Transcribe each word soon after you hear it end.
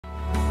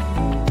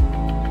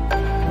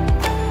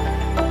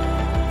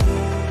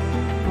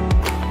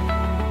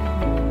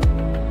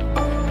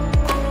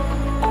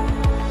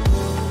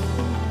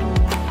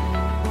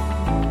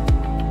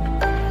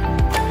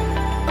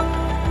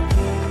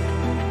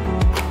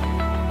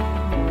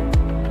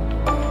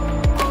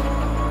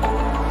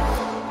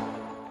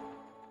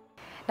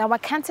Now, a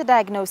cancer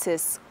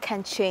diagnosis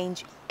can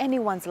change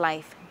anyone's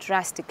life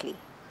drastically.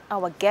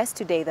 Our guest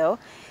today, though,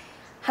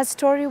 her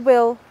story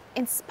will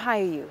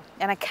inspire you,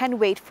 and I can't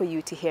wait for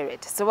you to hear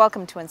it. So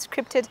welcome to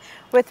Unscripted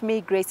with me,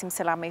 Grace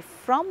Msalame,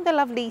 from the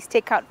lovely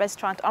Steakout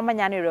Restaurant on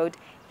Manyani Road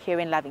here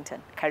in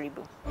Lavington.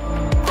 Karibu.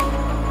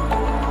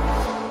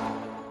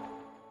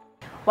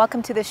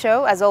 Welcome to the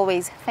show. As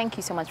always, thank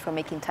you so much for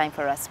making time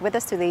for us. With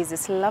us today is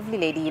this lovely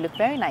lady. You look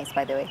very nice,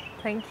 by the way.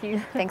 Thank you.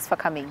 Thanks for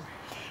coming.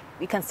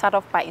 We can start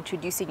off by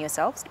introducing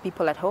yourselves to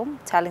people at home,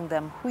 telling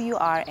them who you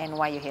are and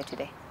why you're here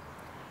today.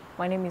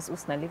 My name is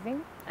Usner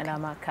Living, and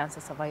I'm a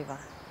cancer survivor.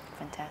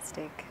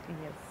 Fantastic.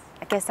 Yes.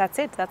 I guess that's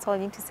it. That's all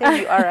you need to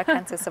say. You are a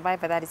cancer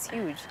survivor. That is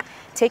huge.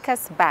 Take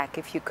us back,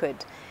 if you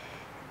could,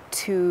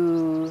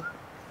 to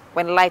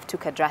when life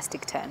took a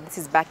drastic turn. This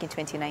is back in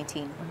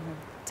 2019.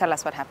 Tell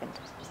us what happened.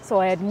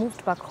 So I had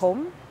moved back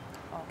home.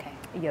 Okay.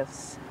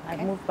 Yes. Okay.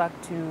 I moved back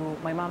to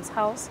my mom's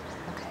house,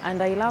 Okay.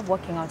 and I love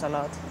working out a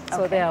lot.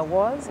 So Okay. there I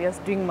was,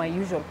 just doing my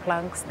usual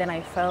planks. Then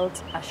I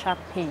felt a sharp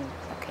pain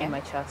Okay. in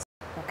my chest.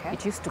 Okay.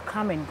 It used to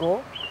come and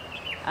go.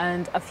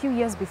 And a few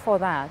years before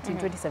that, in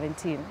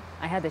 2017,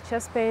 I had a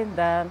chest pain.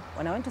 Then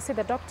when I went to see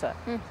the doctor,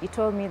 he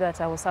told me that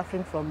I was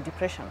suffering from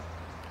depression.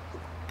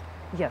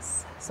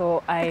 Yes.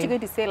 So But you're going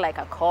to say like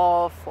a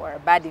cough or a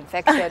bad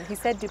infection. He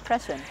said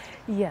depression.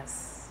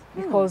 Yes,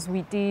 because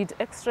we did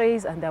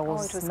x-rays and there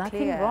was, it was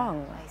nothing clear.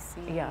 wrong. I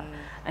see. Yeah.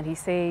 And he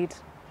said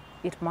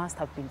it must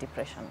have been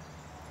depression.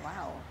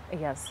 Wow.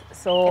 Yes.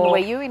 So And were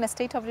you in a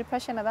state of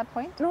depression at that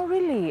point? no,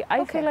 really. I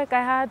Okay. feel like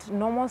I had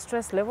normal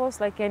stress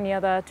levels like any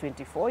other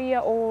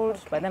 24-year-old.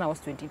 Okay. But then I was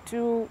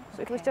 22.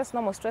 So it was Okay. just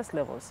normal stress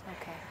levels.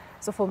 Okay.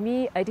 So for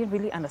me, I didn't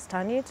really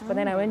understand it. But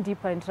then I went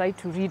deeper and tried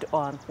to read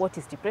on what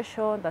is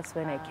depression. That's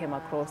when I came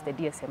across the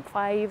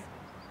DSM-5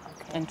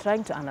 Okay. and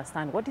trying to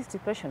understand what is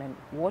depression and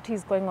what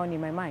is going on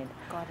in my mind.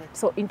 Got it.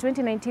 So in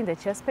 2019, the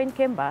chest pain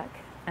came back,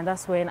 and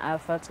that's when I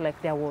felt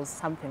like there was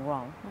something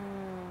wrong.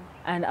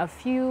 And a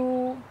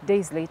few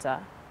days later,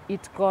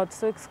 it got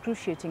so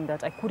excruciating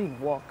that I couldn't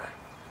walk.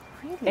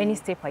 Really? Any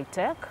step I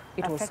took,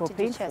 it was so Affected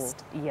your painful.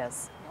 chest?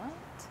 Yes.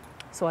 What?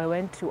 So I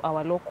went to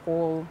our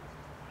local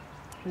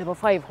level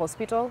 5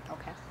 hospital.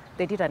 Okay.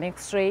 They did an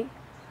x-ray,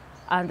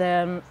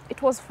 and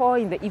it was 4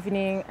 in the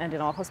evening, and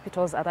in our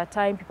hospitals at that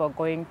time, people are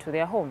going to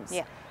their homes.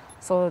 Yeah.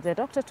 So the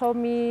doctor told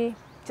me,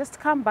 just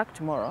come back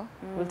tomorrow,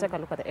 we'll take a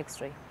look at the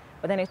x-ray.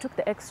 But then I took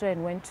the x-ray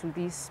and went to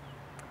this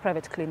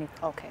private clinic.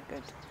 Okay,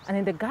 good. And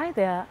then the guy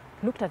there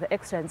looked at the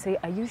x-ray and said,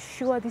 are you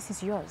sure this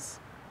is yours?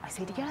 I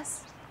said,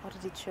 yes. What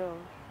did it show?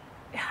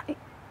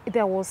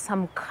 There was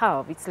some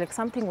curve. It's like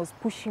something was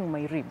pushing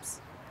my ribs.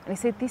 And he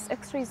said, this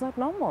x-ray is not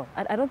normal.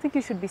 I don't think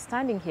you should be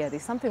standing here.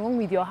 There's something wrong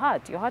with your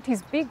heart. Your heart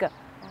is bigger.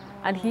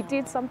 And he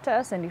did some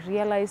tests and he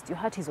realized your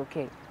heart is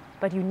okay.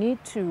 But you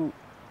need to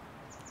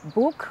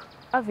book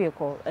a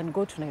vehicle and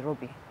go to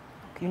Nairobi.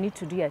 You need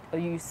to do it. Or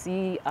you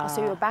see...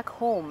 So you're back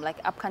home, like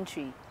up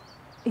country.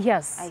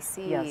 Yes. I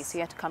see. Yes. So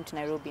you have to come to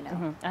Nairobi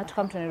now. I had to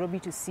come to Nairobi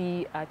to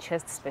see a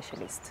chest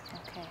specialist.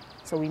 Okay.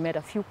 So we made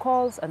a few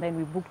calls and then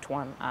we booked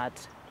one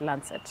at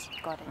Lancet.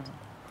 Got it.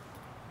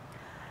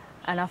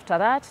 And after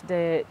that,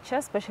 the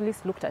chest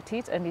specialist looked at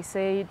it and he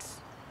said,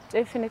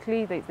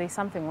 definitely there's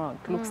something wrong.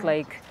 It looks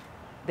like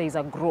there's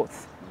a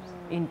growth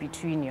in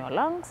between your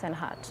lungs and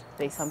heart.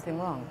 There's something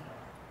wrong.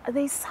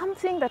 There's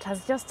something that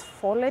has just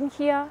fallen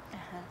here,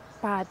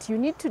 but you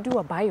need to do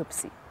a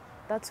biopsy.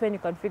 That's when you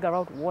can figure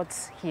out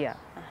what's here.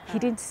 He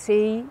didn't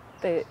say,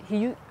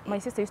 my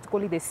sister used to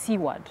call it the C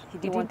word. He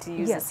didn't want to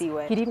use the C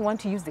word. He didn't want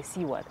to use the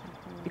C word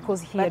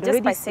because he But had just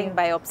already by seen saying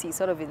biopsy,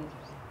 sort of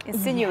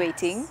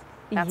insinuating,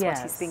 Yes. that's what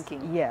he's Yes.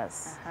 thinking.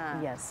 Yes, Uh-huh.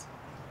 yes.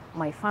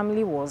 My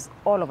family was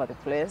all over the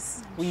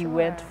place. We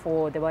went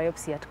for the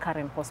biopsy at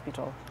Karen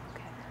Hospital.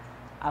 Okay.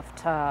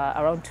 After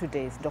around 2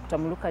 days, Dr.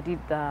 Muluka did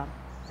the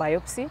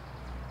biopsy,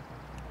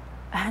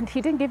 and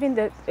he didn't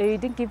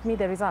give me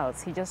the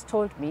results. He just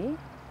told me,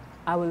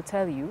 I will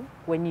tell you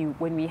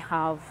when we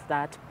have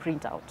that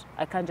printout.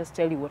 I can't just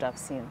tell you what I've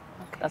seen.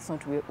 Okay. That's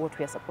not what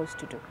we are supposed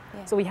to do.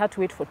 Yeah. So we had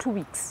to wait for 2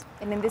 weeks.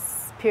 And in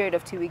this period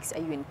of 2 weeks, are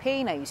you in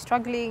pain? Are you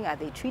struggling? Are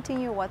they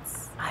treating you?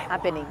 What's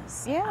happening?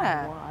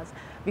 I was,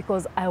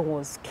 because I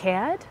was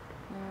scared.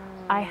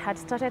 I had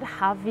started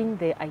having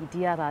the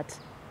idea that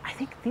I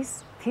think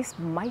this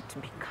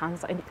might be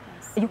cancer. And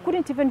you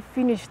couldn't even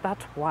finish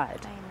that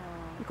word. I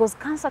know. Because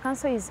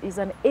cancer is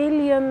an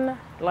alien,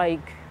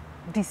 like,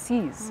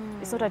 disease.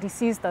 It's not a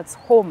disease that's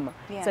home.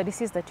 It's Yeah. a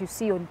disease that you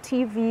see on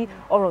TV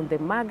or on the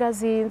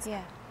magazines.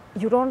 Yeah.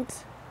 You don't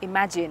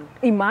Imagine.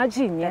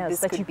 imagine, That yes, this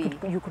that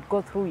could you could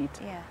go through it.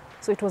 Yeah.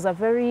 So it was a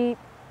very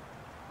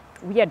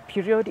weird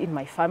period in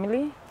my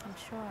family. I'm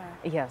sure.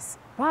 Yes,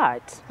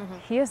 but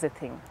here's the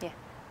thing. Yeah.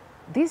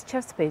 These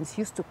chest pains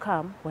used to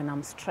come when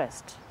I'm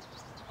stressed.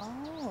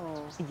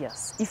 Oh.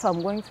 Yes, if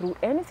I'm going through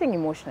anything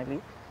emotionally,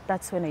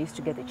 that's when I used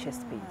to get the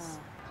chest pains.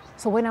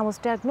 So when I was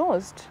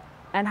diagnosed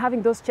and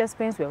having those chest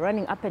pains were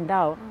running up and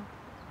down,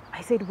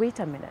 I said, wait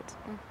a minute.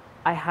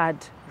 I had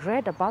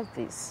read about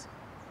this.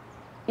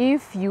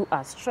 If you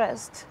are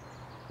stressed,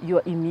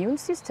 your immune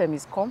system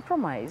is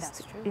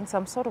compromised in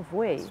some sort of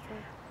way.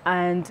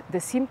 And the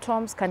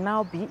symptoms can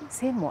now be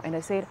seen more. And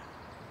I said,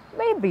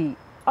 maybe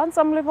on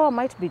some level I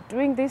might be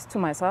doing this to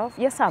myself.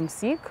 Yes, I'm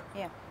sick.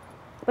 Yeah.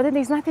 But then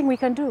there's nothing we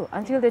can do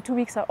until the 2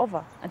 weeks are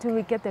over, until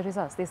we get the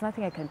results. There's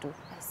nothing I can do.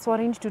 So what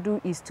I need to do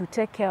is to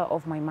take care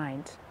of my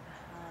mind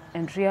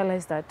and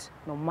realize that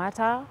no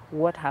matter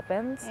what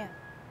happens,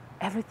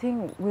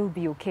 everything will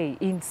be okay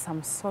in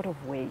some sort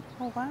of way.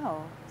 Oh,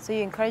 wow. So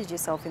you encouraged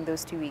yourself in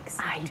those 2 weeks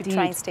to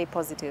try and stay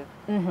positive.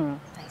 I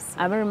see.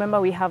 I remember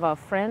we have a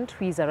friend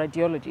who is a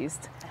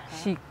radiologist.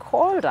 She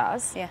called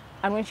us,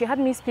 and when she had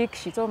me speak,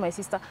 she told my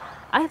sister,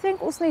 I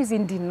think Usner is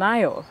in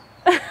denial.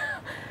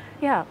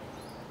 Yeah,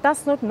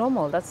 that's not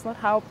normal. That's not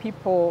how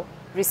people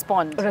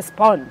respond.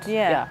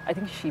 Yeah, I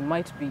think she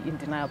might be in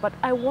denial, but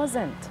I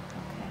wasn't.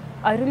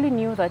 I really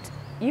knew that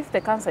if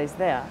the cancer is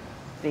there,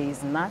 there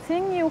is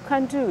nothing you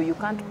can do. You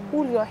can't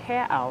pull your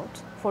hair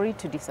out for it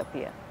to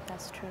disappear.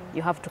 That's true.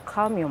 You have to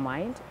calm your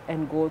mind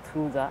and go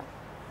through the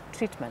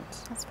treatment.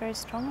 That's very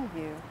strong of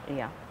you.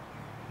 Yeah.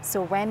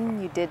 So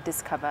when you did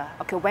discover,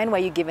 okay, when were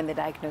you given the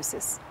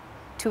diagnosis?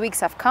 2 weeks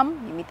have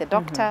come, you meet the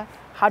doctor.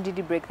 How did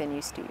he break the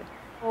news to you?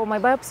 Oh, my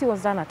biopsy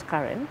was done at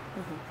Karen,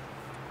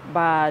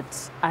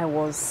 but I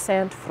was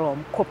sent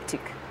from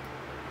Coptic.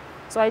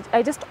 So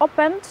I just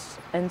opened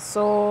and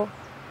saw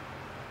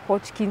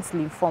Hodgkin's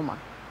lymphoma.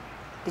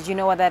 Did you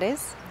know what that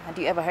is? Had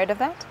you ever heard of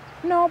that?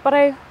 No, but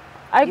I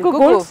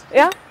Googled.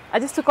 Yeah, I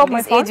just took out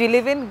my phone. Age you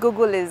live in,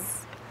 Google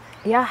is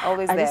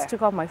always there. I just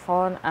took out my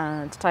phone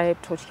and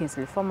typed Hodgkin's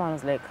lymphoma. I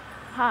was like,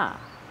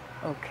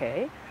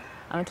 okay.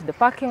 I went to the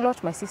parking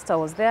lot. My sister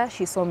was there.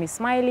 She saw me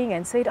smiling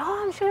and said,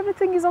 oh, I'm sure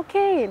everything is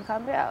okay.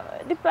 And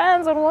it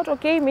depends on what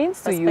okay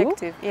means to you.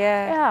 Perspective,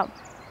 yeah.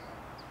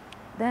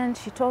 Then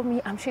she told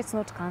me, I'm sure it's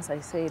not cancer. I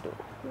said,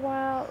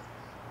 well,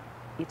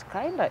 it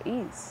kind of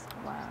is.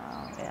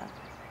 Wow. Yeah.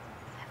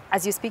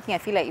 As you're speaking, I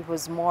feel like it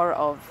was more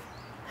of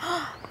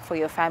for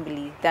your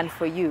family than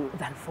for you.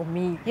 Than for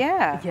me.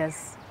 Yeah.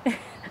 Yes.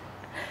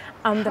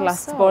 I'm the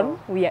last born.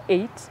 We are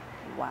 8.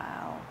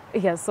 Wow.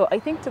 Yeah, so I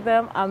think to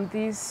them, I'm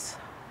this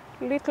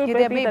little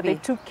baby that they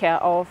took care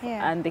of,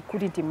 and they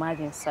couldn't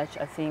imagine such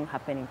a thing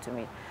happening to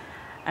me.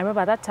 I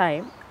remember at that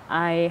time,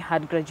 I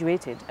had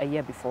graduated a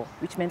year before,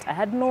 which meant I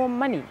had no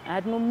money. I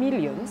had no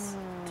millions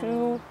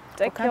to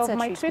take care of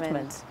my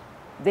treatment.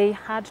 They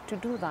had to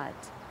do that.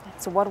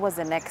 So what was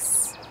the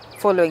next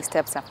following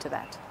steps after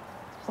that?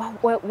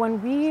 Well,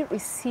 when we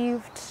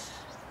received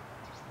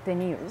the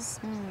news,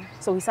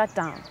 so we sat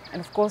down,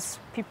 and of course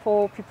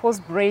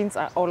people's brains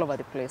are all over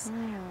the place.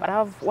 But I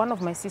have one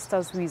of my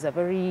sisters who is a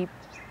very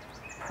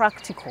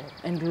practical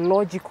and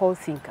logical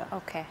thinker.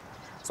 Okay.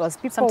 So as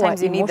people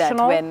sometimes were you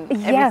emotional, need that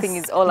when everything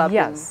is all up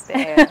in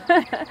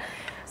there.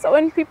 So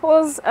when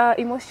people's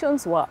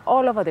emotions were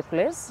all over the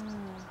place,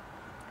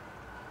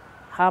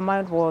 her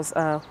mind was,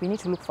 we need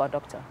to look for a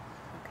doctor.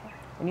 Okay.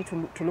 We need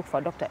to look for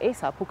a doctor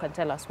ASAP who can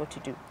tell us what to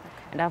do.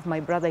 And I have my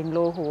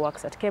brother-in-law who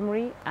works at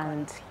Kemri,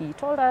 and he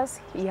told us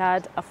he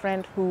had a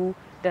friend who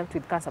dealt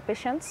with cancer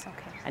patients,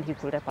 and he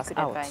could help us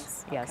out.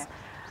 Advise. Yes.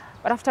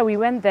 But after we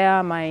went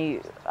there,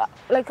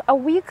 like a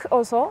week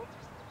or so,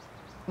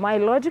 my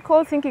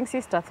logical thinking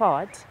sister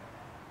thought,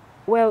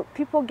 well,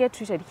 people get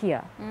treated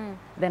here.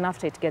 Then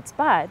after it gets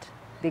bad,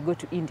 they go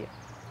to India.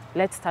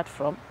 Let's start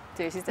from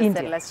So your sister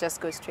India. said, let's just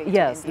go straight to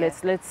Yes, India.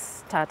 let's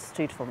start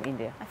straight from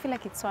India. I feel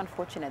like it's so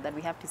unfortunate that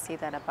we have to say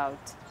that about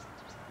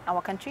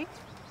our country.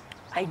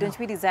 Like, don't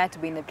we desire to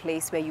be in a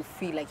place where you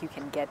feel like you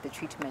can get the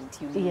treatment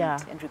you need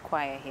and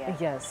require here?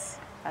 Yes.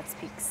 That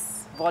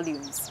speaks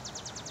volumes.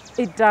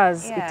 It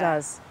does, Yeah. it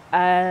does.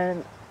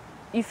 And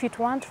if it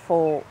weren't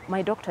for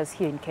my doctors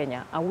here in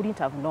Kenya, I wouldn't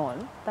have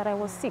known that I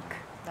was sick.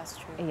 That's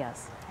true.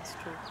 Yes. That's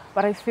true.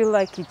 But I feel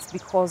like it's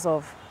because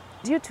of,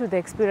 due to the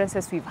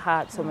experiences we've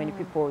had, so many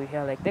people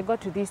here, like they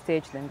got to this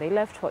stage, then they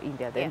left for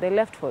India, then they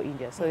left for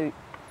India. So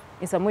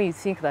in some way you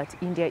think that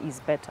India is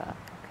better.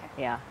 Okay.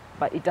 Yeah.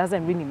 But it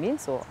doesn't really mean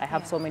so. I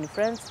have so many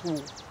friends who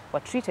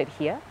were treated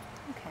here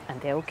and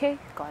they're okay.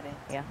 Got it.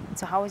 Yeah.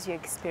 So how was your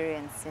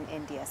experience in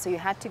India? So you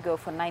had to go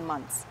for 9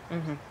 months.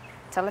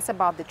 Tell us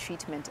about the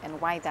treatment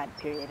and why that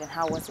period and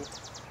how was it?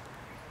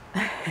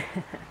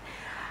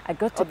 I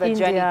got to the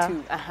India,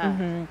 journey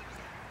too.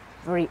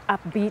 very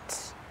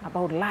upbeat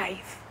about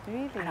life.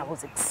 Really? And I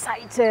was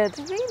excited.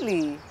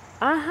 Really?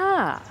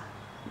 I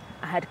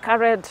had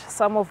carried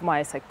some of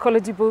my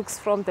psychology books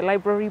from the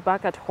library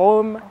back at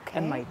home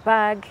and my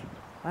bag.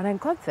 When I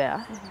got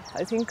there,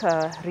 I think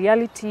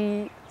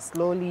reality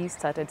slowly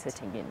started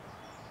setting in.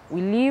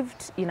 We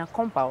lived in a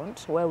compound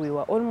where we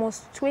were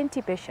almost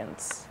 20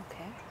 patients.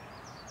 Okay.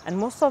 And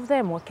most of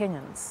them were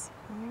Kenyans.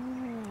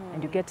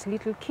 And you get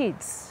little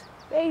kids,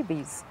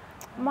 babies,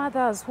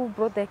 mothers who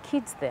brought their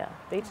kids there.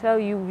 They tell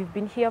you, we've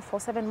been here for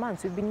 7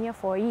 months, we've been here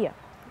for a year.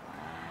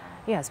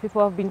 Yes,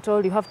 people have been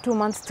told you have 2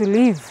 months to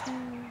live.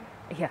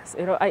 Yes,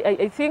 you know,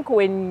 I think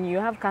when you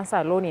have cancer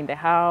alone in the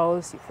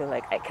house, you feel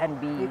like you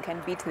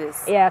can beat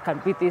this. Yeah, I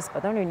can beat this.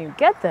 But then when you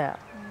get there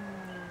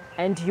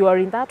and you are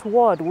in that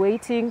ward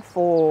waiting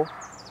for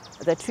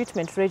the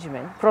treatment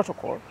regimen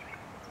protocol,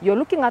 you're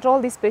looking at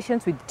all these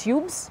patients with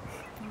tubes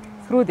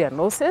through their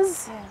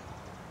noses,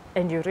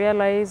 and you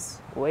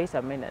realize, wait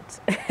a minute,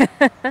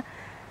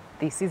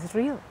 this is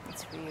real.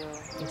 It's real.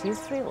 It is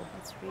real.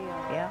 It's real.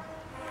 Yeah.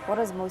 What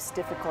was most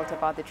difficult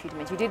about the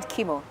treatment? You did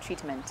chemo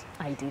treatment.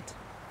 I did.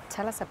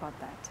 Tell us about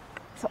that.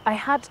 So I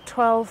had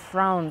 12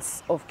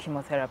 rounds of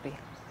chemotherapy.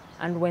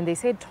 And when they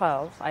said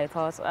 12, I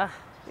thought,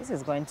 this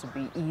is going to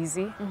be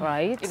easy,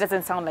 right? It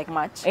doesn't sound like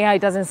much. Yeah, it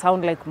doesn't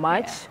sound like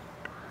much.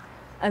 Yeah.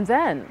 And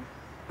then,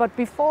 but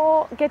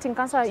before getting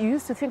cancer, you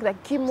used to think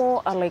that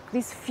chemo are like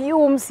these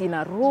fumes in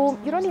a room.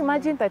 You don't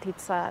imagine that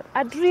it's a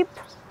drip.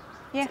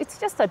 Yeah. It's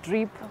just a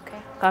drip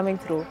coming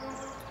through.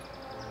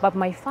 But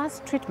my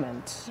first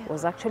treatment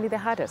was actually the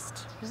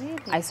hardest. Really?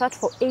 I sat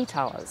for 8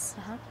 hours.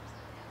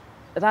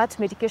 That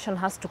medication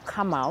has to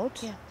come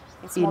out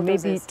in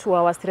maybe 2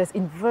 hours, 3 hours,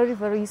 in very,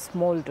 very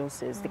small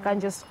doses. They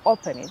can't just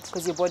open it.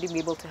 Because your body will be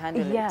able to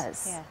handle it.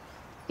 Yes. Yeah.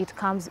 It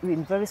comes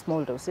in very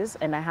small doses,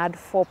 and I had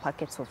 4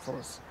 packets of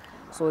those.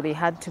 So they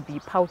had to be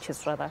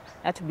pouches, rather,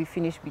 had to be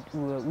finished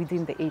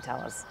within the 8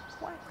 hours.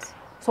 What?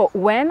 So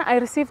when I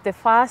received the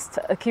first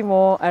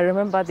chemo, I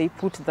remember they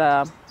put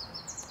the,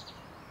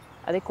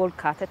 are they called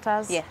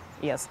catheters? Yeah.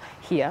 Yes,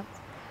 here.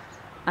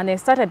 And I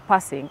started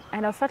passing,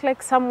 and I felt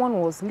like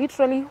someone was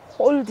literally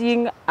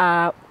holding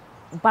a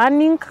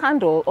burning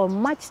candle or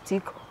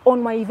matchstick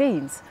on my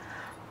veins.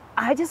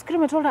 I just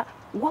screamed and told her,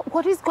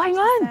 what is going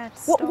on?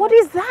 What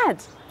is that?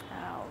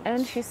 Ouch.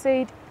 And she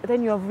said,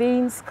 then your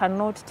veins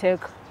cannot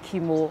take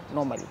chemo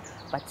normally.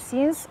 But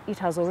since it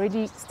has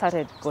already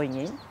started going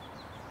in,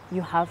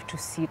 you have to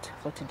sit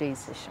for today's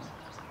session.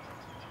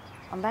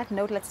 On that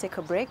note, let's take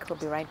a break. We'll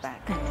be right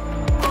back.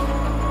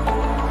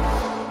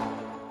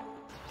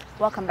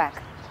 Welcome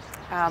back.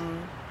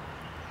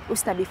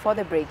 Usner, before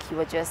the break, you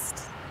were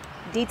just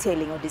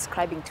detailing or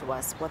describing to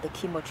us what the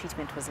chemo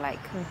treatment was like.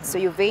 So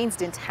your veins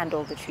didn't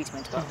handle the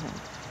treatment well.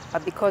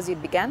 But because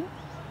it began,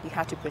 you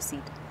had to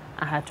proceed.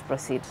 I had to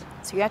proceed.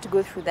 So you had to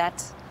go through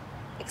that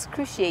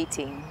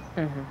excruciating,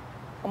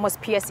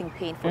 almost piercing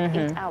pain for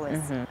 8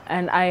 hours.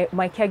 And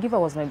my caregiver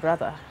was my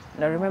brother.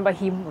 And I remember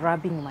him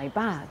rubbing my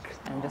back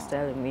and just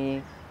telling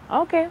me,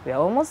 okay, we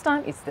are almost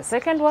done. It's the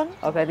second one.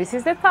 Okay, this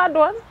is the third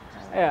one.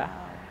 Yeah.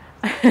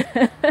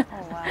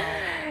 Oh,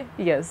 wow.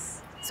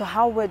 Yes. So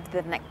how would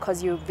the neck,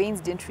 because your veins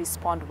didn't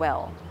respond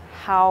well,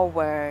 how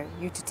were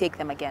you to take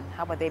them again?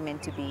 How were they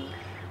meant to be?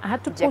 I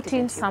had to put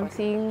in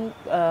something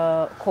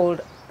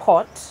called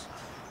pot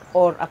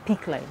or a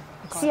PICC line.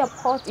 See, a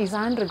pot is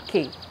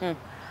 100K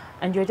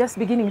and you're just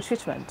beginning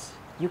treatment.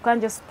 You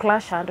can't just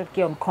splash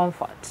 100K on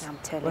comfort I'm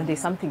telling when you. there's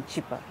something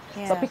cheaper.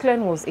 Yeah. So a PICC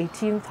line was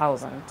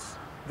 18,000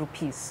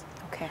 rupees.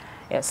 Okay.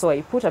 Yeah, so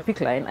I put a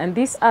PICC line, and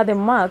these are the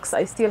marks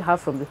I still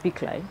have from the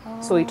PICC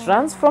line. So it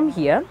runs from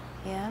here,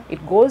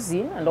 it goes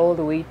in and all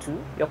the way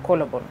to your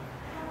collarbone.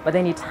 But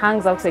then it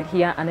hangs outside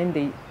here, and then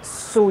they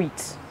sew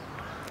it.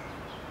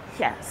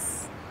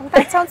 Yes. Well,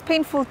 that sounds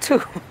painful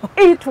too.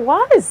 It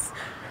was.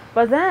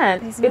 But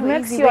then There's it no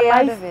makes easy your way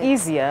out life of it.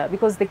 easier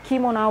because the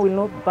chemo now will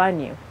not burn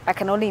you. I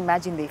can only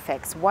imagine the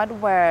effects. What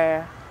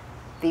were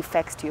the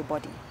effects to your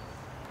body?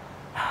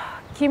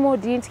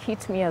 Chemo didn't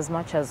hit me as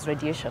much as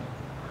radiation.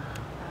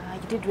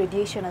 You did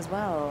radiation as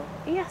well.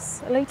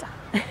 Yes, later.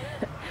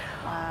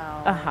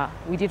 Wow.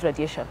 We did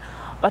radiation.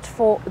 But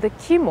for the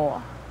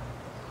chemo,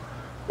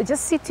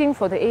 just sitting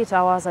for the 8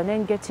 hours and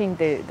then getting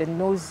the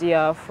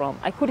nausea from,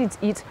 I couldn't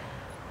eat.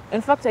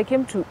 In fact, I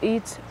came to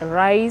eat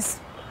rice,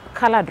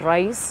 colored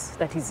rice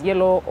that is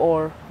yellow,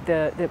 or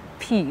the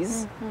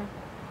peas,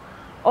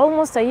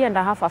 almost a year and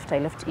a half after I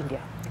left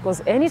India.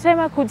 Because anytime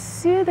I could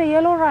see the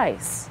yellow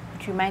rice,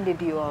 It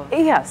reminded you of?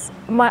 yes,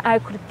 I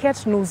could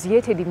get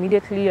nauseated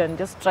immediately and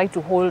just try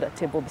to hold a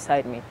table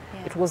beside me.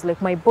 Yeah. It was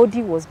like my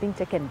body was being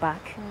taken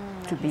back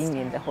to being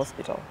in the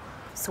hospital.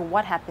 So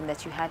what happened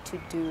that you had to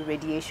do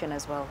radiation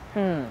as well?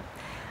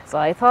 So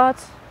I thought,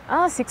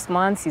 6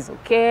 months is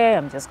okay.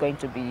 I'm just going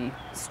to be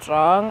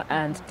strong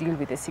and deal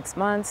with the 6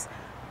 months.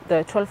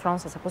 The 12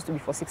 rounds are supposed to be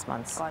for 6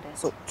 months. Got it.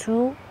 So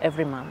 2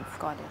 every month.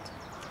 Got it.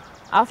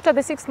 After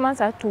the 6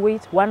 months, I had to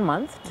wait 1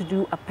 month to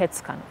do a PET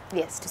scan.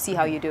 Yes, to see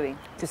how you're doing.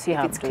 To see if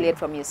how it's I'm doing. cleared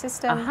from your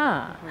system.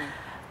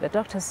 The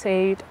doctor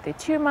said the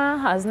tumor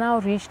has now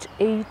reached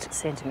 8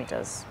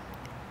 centimeters.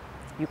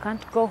 You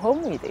can't go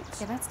home with it.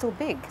 Yeah, that's still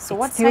big. So It's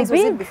what still size was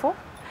it big. before?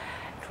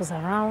 It was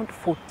around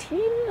 14,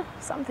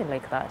 something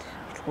like that.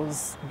 It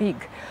was big.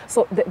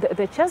 So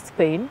the chest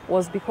pain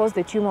was because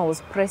the tumor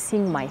was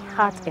pressing my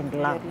heart and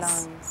Your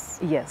lungs. lungs.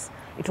 Yes,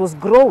 it was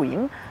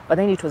growing, but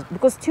then it was,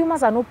 because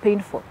tumors are not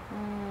painful.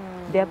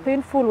 They are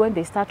painful when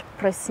they start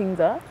pressing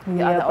the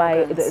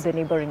nearby, organs. the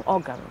neighboring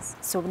organs.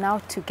 So now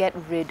to get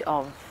rid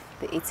of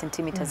the 8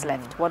 centimeters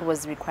left, what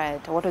was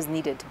required? What was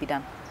needed to be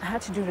done? I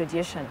had to do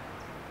radiation,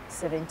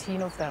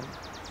 17 of them.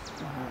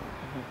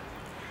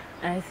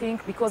 And I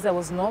think because I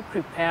was not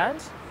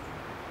prepared,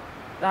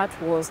 that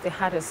was the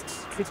hardest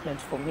treatment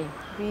for me.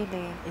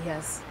 Really?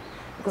 Yes,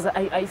 because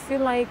I feel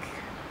like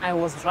I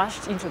was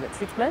rushed into the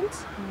treatment.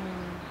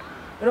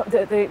 You know,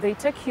 they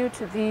take you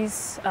to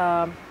this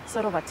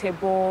sort of a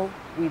table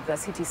with a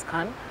CT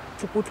scan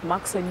to put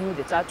marks on you,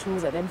 the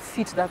tattoos, and then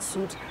fit that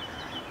suit.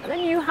 And then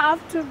you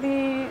have to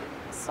be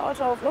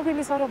sort of, not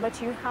really sort of, but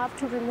you have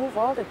to remove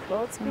all the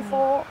clothes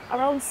before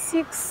around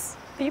 6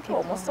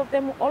 people. Most of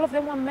them, all of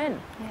them were men.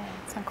 Yeah,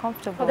 it's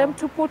uncomfortable. For them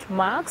to put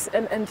marks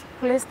and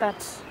place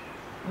that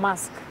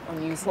mask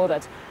on you so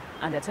that,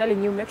 and they're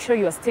telling you, make sure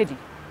you are steady.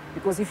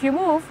 Because if you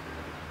move,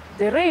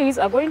 the rays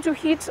are going to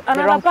hit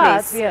another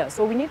part. Yeah,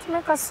 so we need to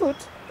make a suit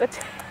that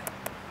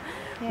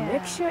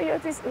make sure you're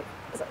this.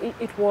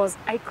 It was,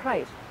 I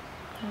cried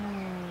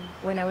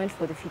when I went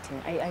for the fitting.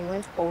 I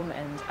went home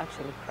and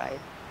actually cried.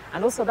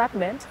 And also that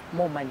meant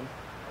more money.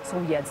 So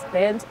we had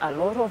spent a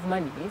lot of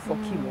money for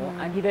chemo,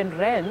 and even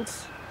rent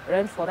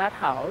for that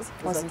house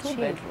was a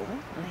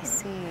 2-bedroom. I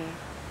see.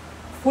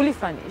 Fully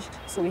furnished,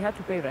 so we had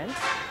to pay rent.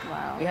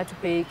 Wow. We had to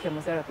pay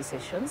chemotherapy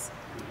sessions.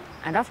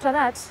 And after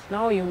that,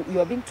 now you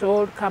are being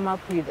told come up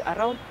with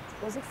around,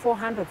 was it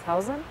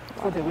 400,000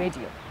 for the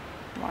radio?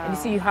 Wow. And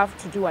you see, you have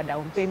to do a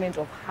down payment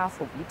of half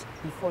of it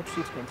before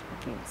treatment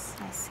begins.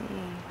 I see.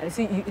 And you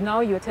see, now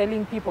you're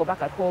telling people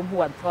back at home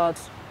who had thought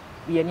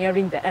we are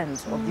nearing the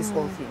end of this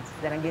whole thing.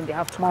 Then again, they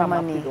have to come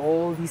up with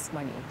all this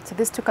money. So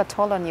this took a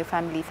toll on your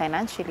family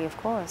financially, of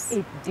course.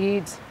 It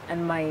did,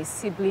 and my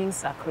siblings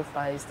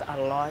sacrificed a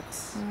lot.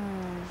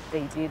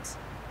 They did,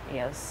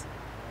 yes.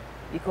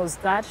 Because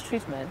that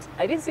treatment,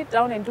 I didn't sit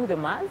down and do the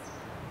math,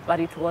 but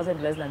it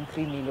wasn't less than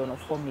 3 million or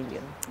 4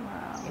 million.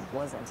 Wow. It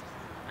wasn't.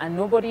 And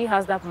nobody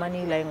has that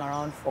money lying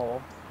around for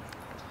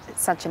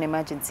such an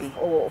emergency.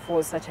 Or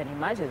for such an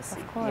emergency.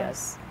 Of course.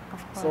 Yes.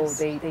 Of course.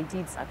 So they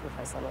did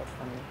sacrifice a lot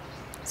for me.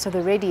 So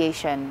the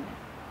radiation,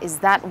 is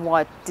that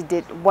what did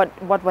it,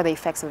 what were the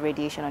effects of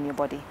radiation on your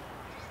body?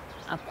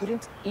 I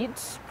couldn't eat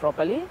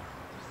properly.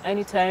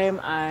 Anytime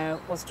I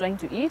was trying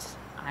to eat,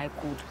 I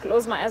could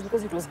close my eyes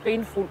because it was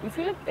painful. You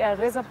feel like there are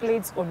razor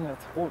blades on your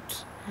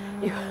throat.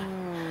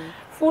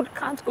 Food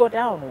can't go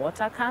down,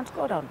 water can't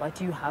go down,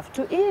 but you have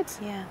to eat.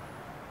 Yeah.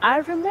 I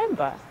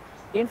remember,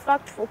 in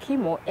fact, for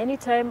chemo,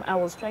 anytime I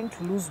was trying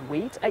to lose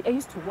weight, I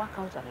used to work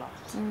out a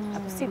lot. I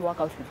could still work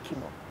out with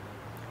chemo.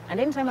 And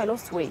anytime I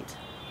lost weight,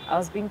 I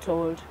was being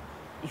told,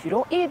 if you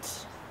don't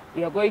eat,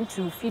 we are going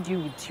to feed you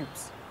with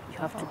tubes. You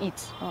have to eat.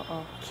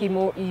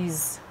 Chemo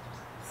is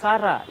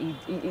thorough.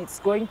 It's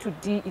going to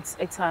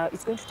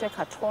take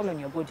a toll on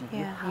your body.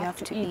 Yeah, you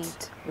have to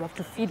eat. You have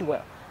to feed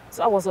well.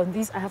 So I was on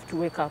this. I have to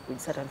wake up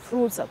with certain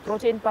fruits, a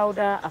protein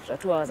powder. After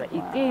 2 hours, I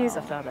eat this.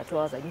 After another 2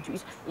 hours, I need to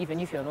eat. Even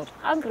if you're not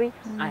hungry,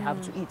 I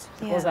have to eat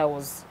because I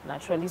was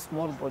naturally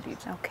small-bodied.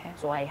 Okay.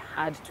 So I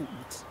had to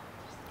eat.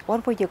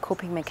 What were your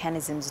coping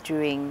mechanisms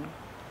during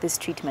this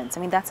treatment?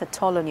 I mean, that's a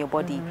toll on your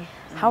body.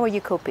 How are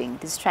you coping?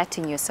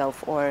 Distracting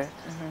yourself or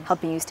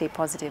helping you stay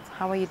positive?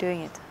 How are you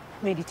doing it?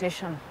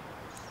 Meditation.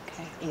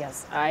 Okay.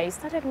 Yes, I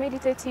started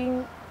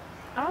meditating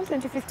around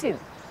 2015.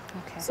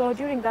 Okay. So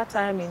during that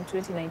time in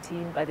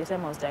 2019, by the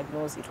time I was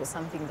diagnosed, it was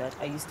something that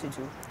I used to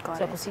do. Got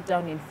so it. I could sit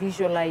down and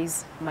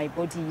visualize my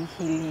body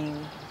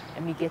healing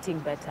and me getting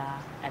better,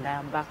 and I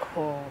am back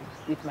home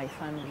with my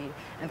family,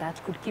 and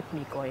that could keep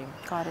me going.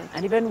 Got it.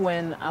 And even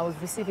when I was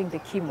receiving the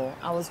chemo,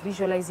 I was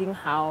visualizing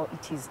how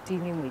it is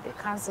dealing with the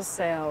cancer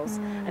cells,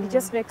 and it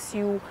just makes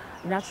you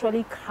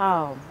naturally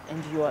calm,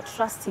 and you are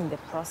trusting the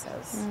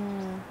process.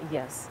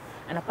 Yes.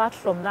 And apart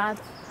from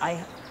that,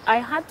 I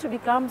had to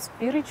become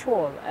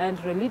spiritual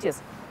and religious.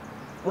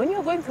 When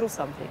you're going through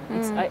something,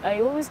 I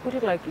always put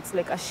it like it's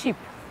like a ship.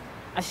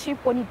 A ship,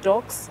 when it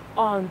docks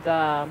on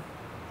the,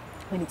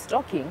 when it's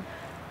docking,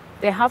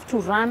 they have to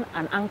run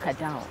an anchor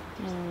down.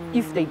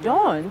 If they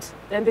don't,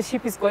 then the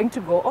ship is going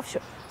to go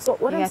offshore. So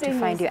what I'm saying is,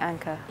 you have to find your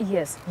anchor.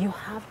 Yes, you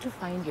have to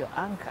find your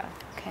anchor.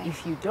 Okay.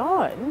 If you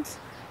don't,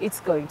 it's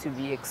going to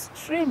be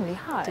extremely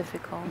hard.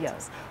 Difficult.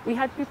 Yes. We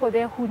had people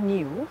there who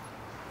knew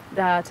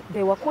that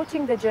they were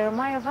quoting the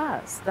Jeremiah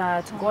verse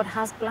that God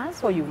has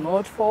plans for you,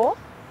 not for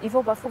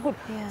evil but for good.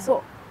 Yeah.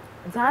 So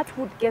that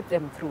would get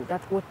them through, that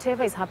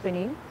whatever is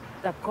happening,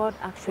 that God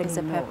actually There's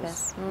a knows.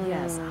 purpose.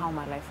 Yes, how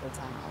my life will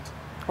turn out.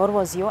 What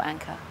was your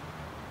anchor?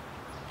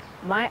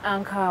 My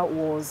anchor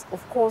was,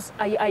 of course,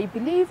 I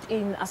believed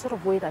in a sort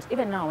of way that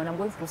even now when I'm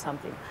going through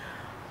something,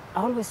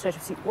 I always try to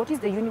see what is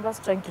the universe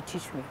trying to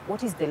teach me?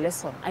 What is the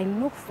lesson? I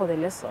look for the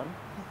lesson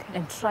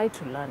and try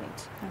to learn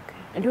it. Okay.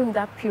 And during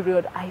that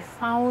period, I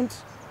found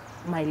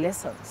my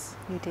lessons.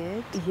 You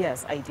did?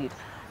 Yes, I did.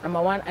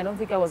 Number one, I don't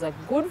think I was a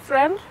good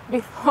friend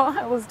before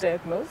I was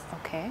diagnosed.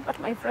 Okay. But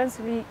my friends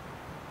really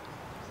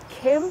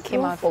came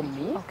through out for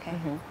me. Okay.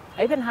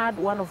 I even had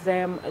one of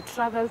them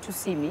travel to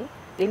see me.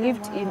 They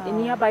lived in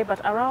nearby, but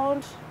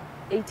around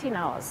 18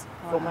 hours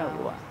from where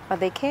we were.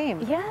 But they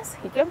came? Yes,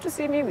 he came to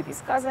see me with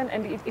his cousin,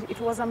 and it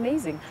was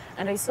amazing.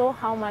 And I saw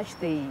how much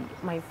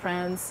my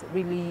friends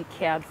really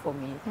cared for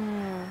me.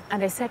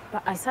 And I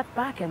sat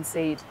back and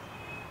said,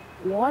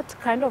 what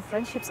kind of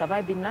friendships have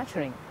I been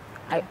nurturing?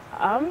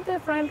 I'm the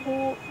friend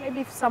who,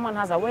 maybe if someone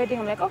has a wedding,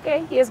 I'm like,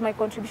 okay, here's my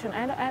contribution.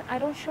 I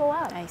don't show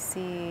up. I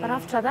see. But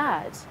after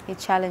that, it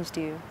challenged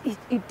you.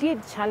 It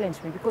did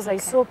challenge me because I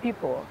saw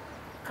people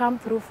come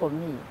through for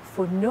me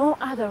for no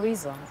other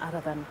reason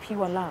other than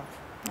pure love.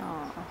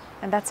 Oh,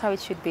 and that's how it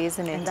should be,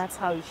 isn't it? And that's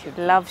how it should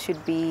be. Love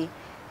should be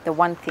the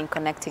one thing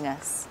connecting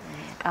us.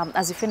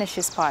 As you finish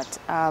this part,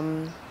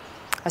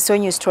 I saw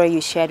in your story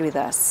you shared with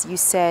us, you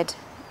said,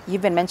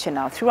 you've been mentioned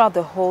now, throughout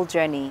the whole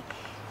journey,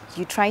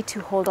 you try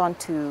to hold on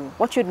to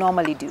what you'd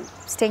normally do,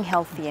 staying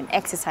healthy and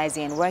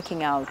exercising and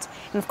working out.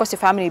 And of course your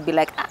family would be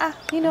like,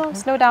 you know,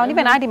 slow down.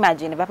 Even I'd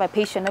imagine if I have a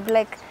patient, I'd be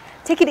like,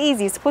 take it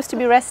easy, it's supposed to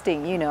be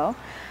resting, you know.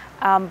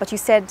 But you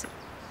said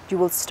you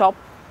will stop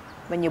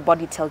when your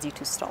body tells you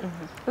to stop.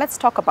 Let's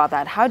talk about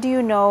that. How do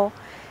you know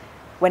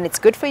when it's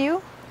good for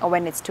you or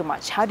when it's too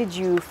much? How did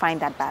you find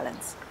that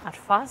balance? At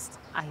first,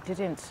 I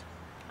didn't.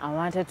 I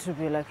wanted to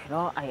be like, you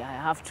know, I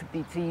have to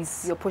be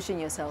this. You're pushing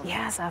yourself.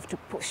 Yes, I have to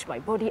push my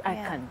body. I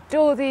can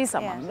do this.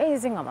 I'm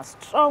amazing. I'm a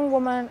strong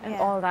woman and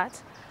all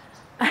that.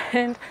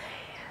 And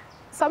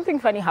something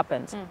funny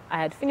happened. I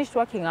had finished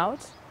working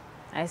out.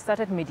 I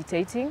started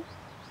meditating.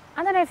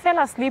 And then I fell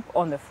asleep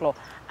on the floor.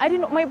 I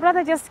didn't know. My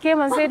brother just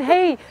came and said,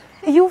 hey,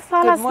 you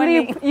fell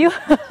asleep. You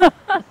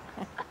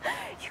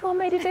were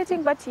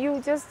meditating, but you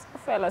just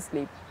fell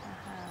asleep.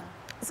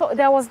 So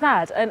there was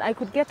that. And I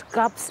could get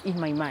gaps in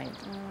my mind.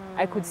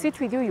 I could sit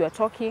with you, you are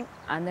talking,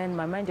 and then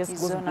my mind just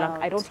goes blank.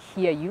 Out. I don't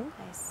hear you.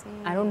 I see.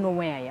 I don't know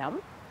where I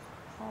am.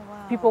 Oh,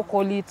 wow. People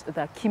call it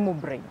the chemo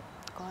brain.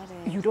 Got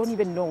it. You don't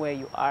even know where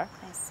you are.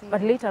 I see.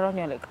 But later on,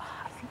 you're like,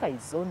 I think I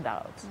zoned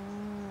out.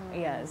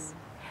 Yes.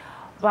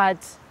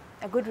 But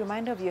a good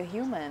reminder of you're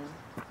human.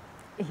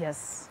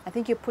 yes. I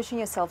think you're pushing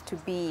yourself to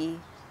be,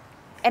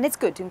 and it's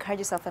good to encourage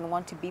yourself and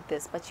want to beat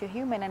this, but you're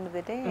human end of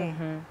the day.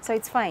 So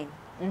it's fine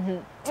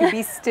to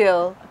be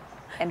still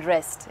and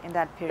rest in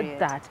that period.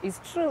 That is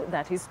true.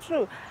 That is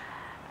true.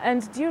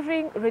 And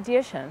during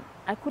radiation,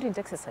 I couldn't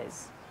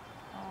exercise.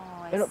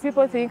 Oh, You know,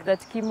 people think that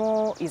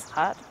chemo is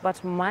hard,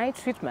 but my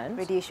treatment,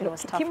 Radiation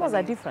was tough chemos on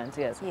are you. different,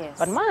 yes. Yes.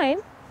 But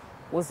mine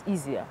was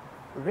easier.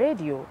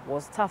 Radio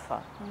was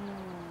tougher.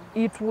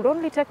 It would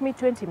only take me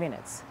 20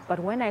 minutes, but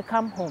when I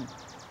come home,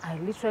 I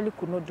literally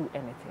could not do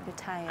anything. You're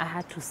tired. I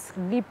had to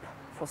sleep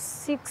for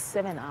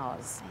 6-7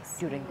 hours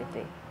during the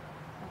day.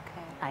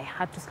 Okay. I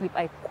had to sleep.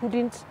 I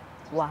couldn't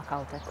work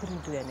out. I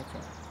couldn't do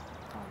anything.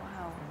 Oh,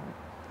 wow.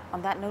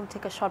 On that note, we'll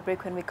take a short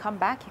break. When we come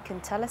back, you can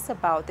tell us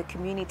about the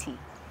community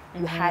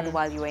you had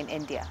while you were in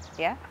India.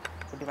 Yeah?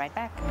 We'll be right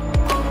back.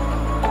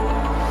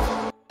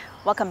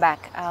 Welcome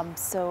back.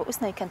 So,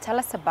 Usner, you can tell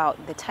us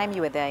about the time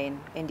you were there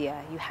in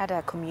India. You had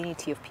a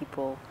community of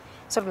people,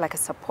 sort of like a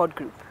support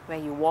group where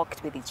you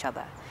walked with each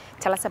other.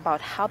 Tell us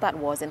about how that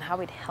was and how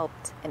it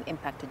helped and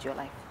impacted your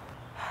life.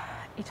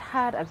 It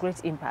had a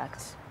great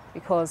impact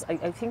because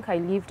I think I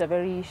lived a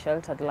very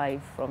sheltered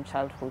life from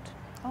childhood.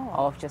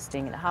 Of just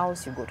staying in the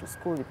house, you go to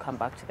school, you come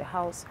back to the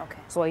house. Okay.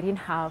 So I didn't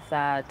have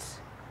that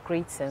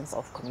great sense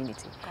of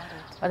community. Got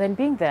it. But then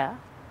being there,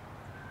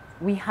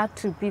 we had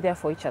to be there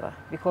for each other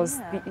because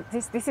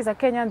this is a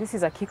Kenyan, this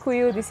is a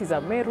Kikuyu, this is a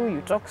Meru,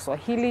 you talk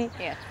Swahili.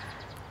 Yeah.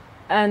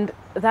 And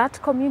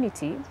that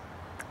community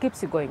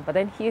keeps you going. But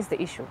then here's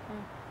the issue.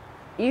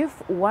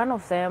 If one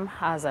of them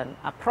has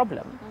a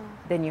problem,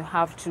 then you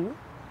have to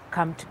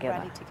come together.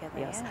 Rally together,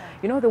 yes. yeah.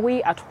 You know, the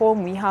way at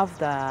home we have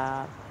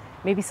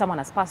maybe someone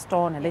has passed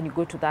on and then you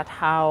go to that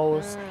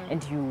house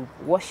and you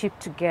worship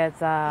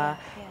together,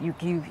 you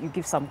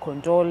give some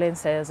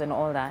condolences and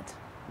all that.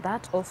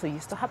 That also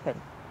used to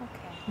happen.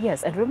 Okay.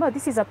 Yes, and remember,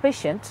 this is a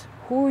patient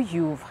who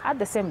you've had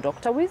the same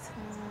doctor with.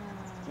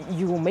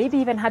 You maybe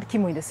even had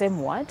chemo in the same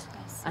ward,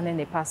 and then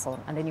they pass on,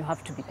 and then you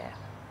have to be there.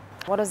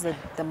 What was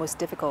the most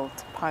difficult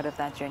part of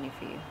that journey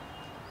for you?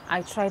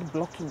 I tried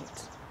blocking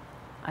it.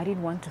 I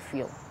didn't want to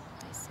feel,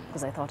 I see.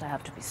 because I thought I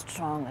have to be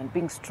strong, and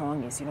being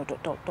strong is, you know,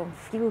 don't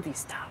feel this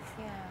stuff.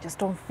 Yeah. Just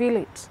don't feel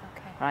it,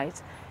 Okay.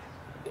 right?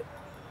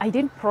 I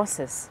didn't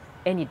process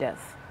any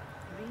death.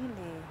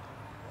 Really?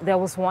 There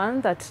was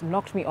one that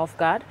knocked me off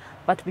guard,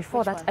 but before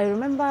Which that, one? I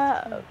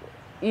remember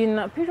in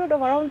a period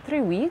of around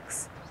 3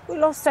 weeks, we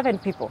lost 7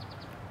 people.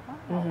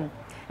 Wow.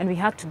 And we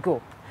had to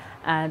go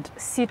and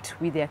sit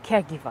with their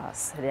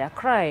caregivers. They are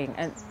crying,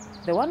 and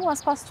the one who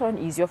was passed on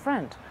is your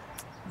friend.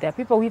 There are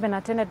people who even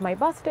attended my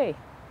birthday.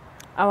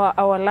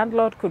 Our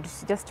landlord could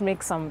just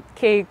make some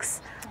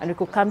cakes and we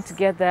could come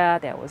together.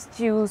 There was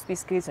juice,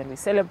 biscuits, and we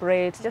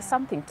celebrate, just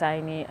something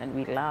tiny, and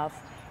we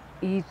laugh.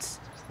 It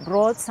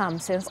brought some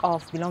sense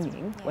of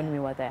belonging when we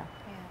were there.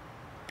 Yeah.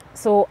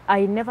 So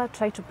I never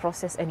tried to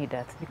process any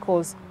death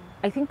because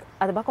I think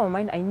at the back of my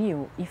mind I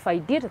knew if I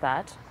did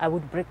that, I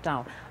would break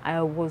down.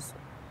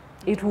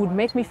 It would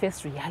make me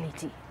face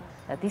reality,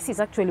 that this is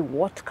actually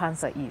what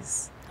cancer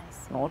is.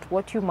 Not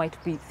what you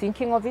might be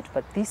thinking of it,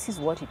 but this is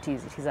what it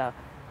is. It is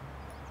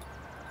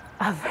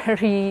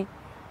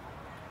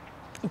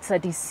it's a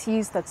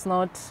disease that's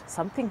not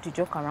something to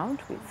joke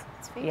around with.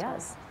 It's fatal.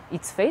 Yes,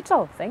 it's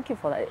fatal. Thank you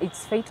for that.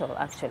 It's fatal,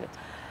 actually.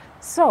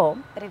 So,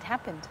 But it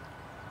happened.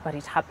 but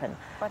it happened.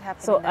 What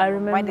happened? So in that I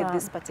room? Why did remember-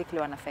 this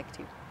particular one affect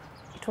you?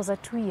 It was a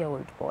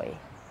 2-year-old boy.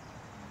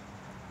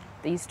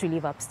 They used to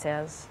live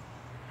upstairs,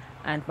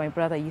 And my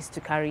brother used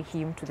to carry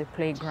him to the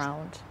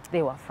playground.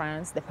 They were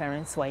friends, the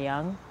parents were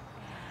young.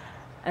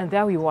 And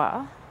there we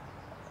were.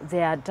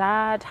 Their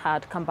dad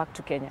had come back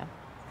to Kenya.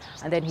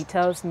 And then he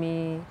tells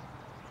me,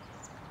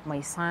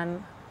 my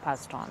son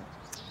passed on.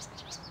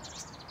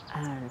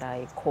 And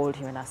I called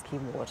him and asked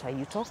him, what are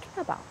you talking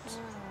about?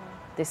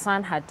 The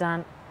son had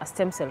done a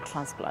stem cell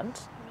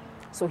transplant,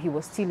 so he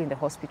was still in the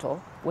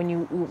hospital.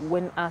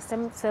 When a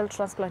stem cell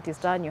transplant is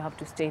done, you have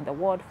to stay in the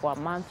ward for a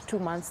month, 2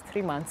 months,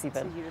 3 months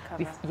even. So you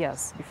recover.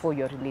 Yes, before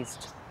you're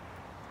released.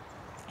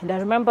 And I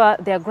remember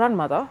their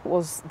grandmother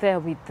was there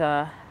with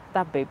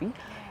that baby.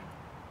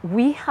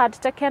 We had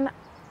taken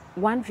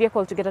one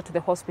vehicle to get her to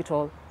the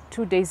hospital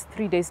 2 days,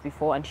 3 days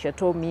before, and she had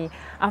told me,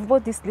 I've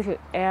bought this little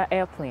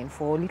airplane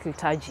for little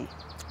Taji.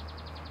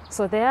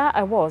 So there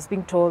I was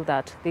being told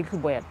that the little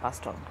boy had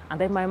passed on.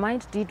 And then my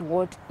mind did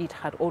what it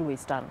had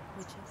always done.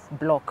 Which is?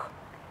 Block.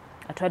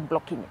 I tried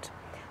blocking it.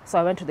 So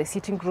I went to the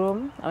sitting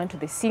room, I went to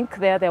the sink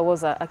there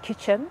was a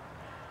kitchen.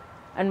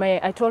 And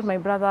I told my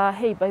brother,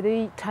 hey, by the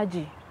way,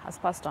 Taji has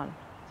passed on.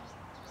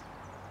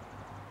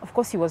 Of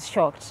course he was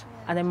shocked.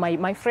 And then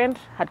my friend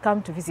had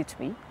come to visit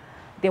me.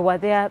 They were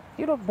there,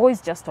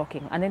 boys just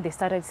talking. And then they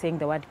started saying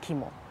the word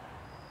chemo.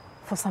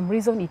 For some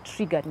reason, it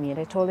triggered me. And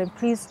I told them,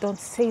 please don't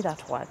say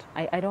that word.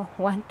 I don't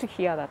want to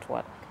hear that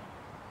word.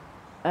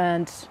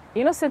 And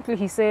innocently,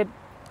 he said,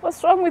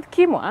 what's wrong with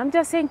chemo? I'm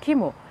just saying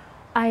chemo.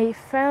 I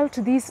felt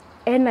this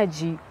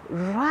energy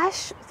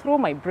rush through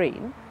my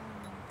brain.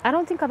 I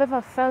don't think I've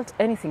ever felt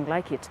anything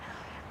like it.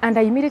 And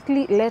I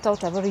immediately let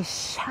out a very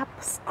sharp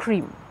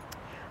scream.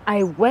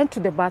 I went to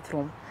the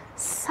bathroom,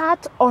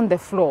 sat on the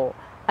floor,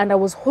 and I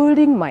was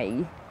holding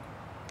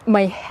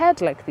my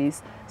head like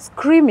this,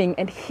 screaming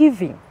and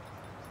heaving.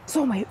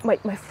 So my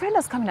friend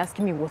was coming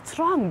asking me, what's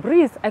wrong?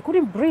 Breathe. I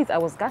couldn't breathe. I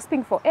was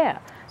gasping for air.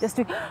 Just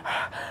doing,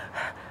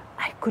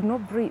 I could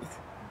not breathe.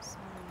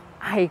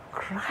 I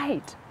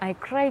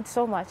cried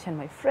so much, and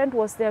my friend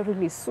was there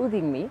really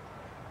soothing me.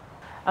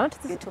 I went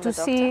to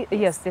see,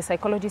 yes, the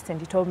psychologist, and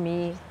he told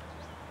me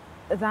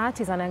that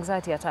is an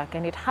anxiety attack,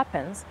 and it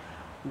happens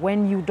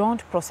when you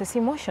don't process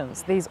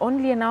emotions. There is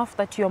only enough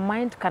that your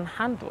mind can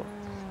handle.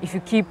 If you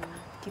keep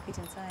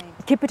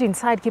it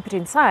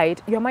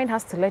inside, your mind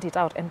has to let it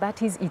out, and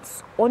that is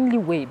its only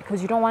way,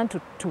 because you don't want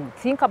to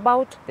think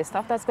about the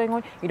stuff that's going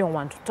on. You don't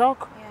want to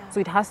talk, so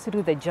it has to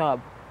do the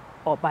job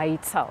or by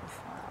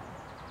itself.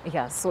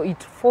 Yeah, so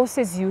it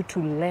forces you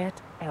to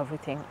let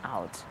everything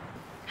out.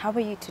 How are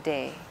you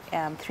today,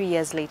 3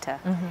 years later?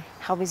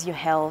 How is your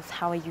health?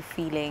 How are you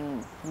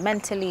feeling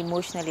mentally,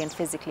 emotionally, and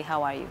physically?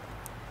 How are you?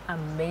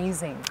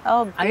 Amazing.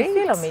 Oh, great. I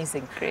feel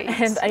amazing. Great.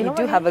 And you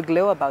do have a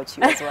glow about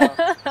you as well.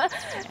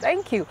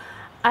 Thank you.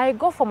 I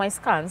go for my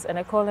scans, and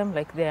I call them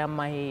like they are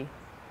my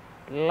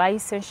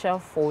licensure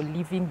for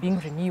living being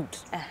renewed.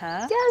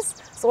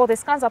 Yes. So the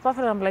scans are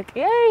perfect. I'm like,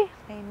 yay.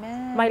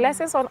 Amen. My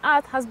license on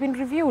earth has been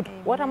reviewed.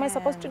 Amen. What am I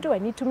supposed to do? I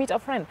need to meet a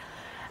friend.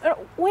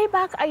 Way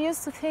back, I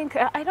used to think,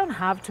 I don't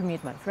have to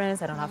meet my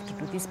friends. I don't have to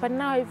do this. But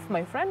now if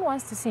my friend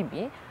wants to see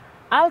me,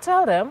 I'll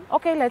tell them,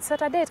 okay, let's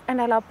set a date,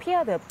 and I'll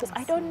appear there, because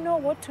I don't know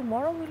what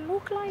tomorrow will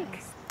look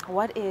like.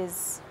 What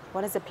is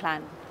the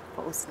plan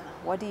for Usner?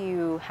 What do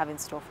you have in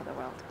store for the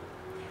world?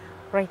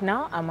 Right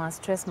now, I'm a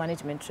stress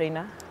management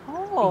trainer.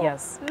 Oh,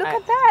 yes. Look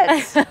at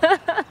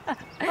that.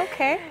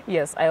 Okay.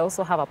 Yes, I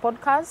also have a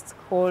podcast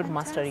called Fantastic.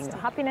 Mastering Your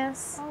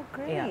Happiness. Oh,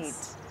 great.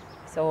 Yes.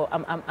 So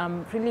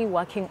I'm really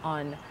working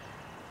on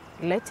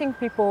letting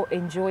people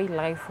enjoy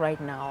life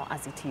right now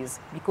as it is,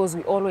 because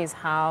we always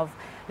have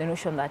the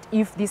notion that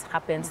if this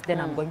happens, then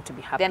I'm going to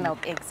be happy. Then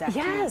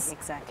exactly. Yes,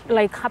 exactly.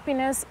 Like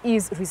happiness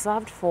is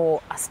reserved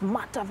for a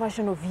smarter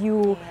version of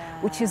you,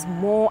 which is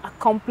more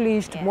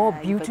accomplished, more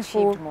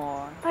beautiful.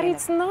 More, but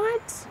it's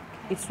not.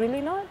 It's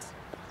really not.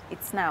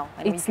 It's now.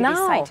 And it's you now.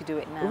 Decide to do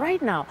it now.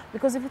 Right now,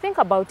 because if you think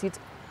about it,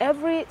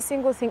 every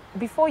single thing,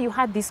 before you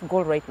had this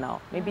goal right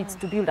now, maybe it's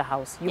to build a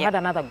house, you had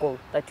another goal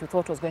that you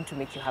thought was going to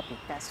make you happy.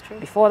 That's true.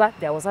 Before that,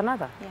 there was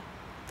another. Yeah.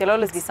 There'll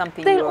always be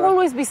something There'll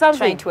always be something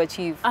trying to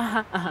achieve.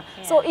 Yeah.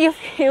 So if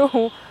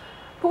you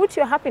put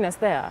your happiness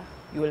there,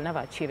 you will never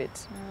achieve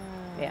it.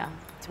 Yeah.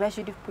 So where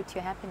should you put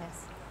your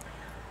happiness?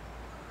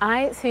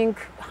 I think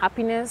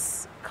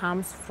happiness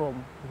comes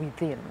from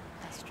within,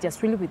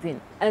 just really within.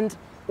 And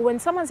when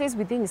someone says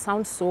within, it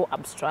sounds so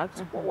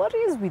abstract. Well, what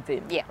is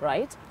within? Yeah.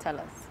 Right? Tell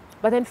us.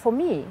 But then for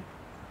me,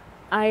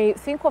 I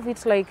think of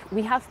it like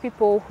we have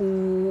people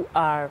who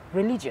are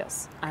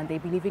religious and they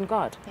believe in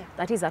God. Yeah.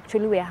 That is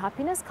actually where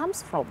happiness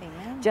comes from,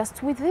 Amen.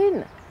 just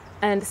within.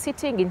 And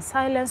sitting in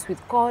silence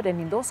with God and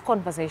in those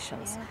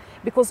conversations. Yeah.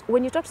 Because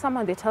when you talk to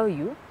someone, they tell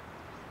you,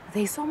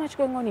 there's so much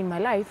going on in my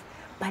life,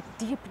 but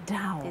deep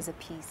down, There's a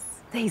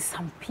peace. there is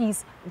some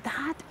peace.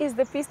 That is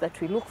the peace that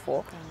we look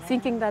for, Amen.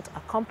 thinking that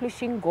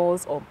accomplishing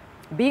goals or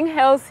being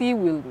healthy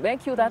will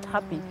make you that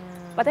happy.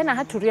 But then I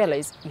had to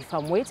realize, if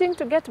I'm waiting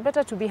to get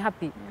better to be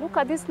happy, look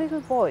at this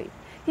little boy.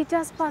 He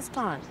just passed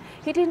on.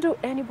 He didn't do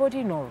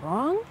anybody no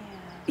wrong.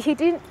 Yeah. He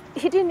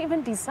didn't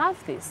even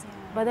deserve this. Yeah.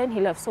 But then he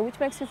left. So which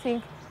makes you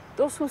think,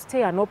 those who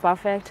stay are not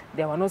perfect.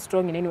 They were not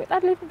strong in any way.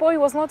 That little boy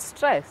was not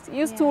stressed. He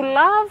used to Yeah.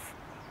 laugh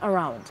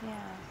around. Yeah.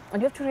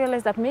 And you have to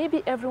realize that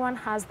maybe everyone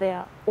has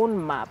their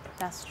own map.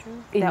 That's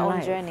true. In Their own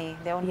life. journey,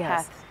 their own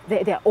Yes,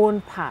 path. their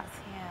own path.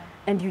 Yeah.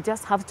 And you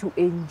just have to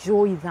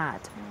enjoy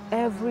that.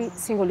 Every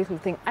single little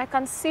thing. I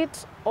can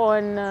sit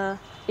on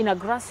in a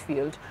grass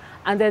field,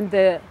 and then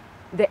the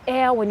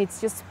air, when it's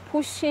just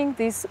pushing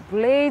these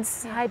blades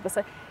side by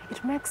side,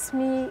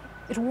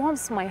 it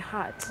warms my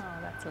heart. Oh,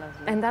 that's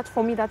lovely. And that,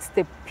 for me, that's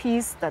the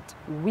peace that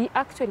we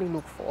actually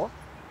look for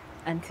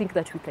and think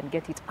that we can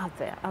get it out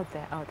there, out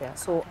there, out there.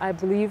 So I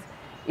believe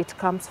it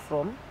comes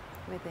from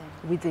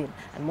within.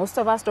 And most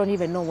of us don't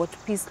even know what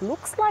peace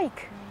looks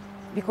like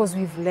because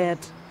we've led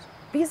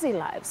busy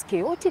lives,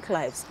 chaotic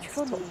lives. You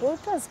don't know,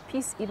 what does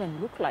peace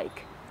even look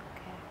like?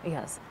 Okay.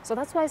 Yes. So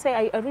that's why I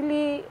say I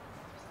really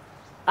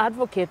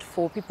advocate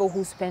for people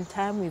who spend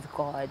time with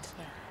God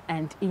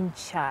and in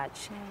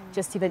church.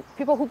 Just even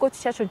people who go to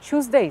church on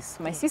Tuesdays.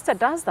 My sister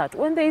does that.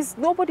 When there is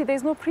nobody, there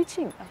is no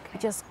preaching. You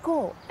just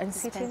go and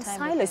sit in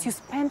silence. You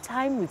spend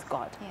time with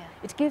God.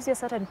 It gives you a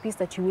certain peace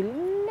that you will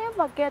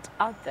never get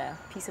out there.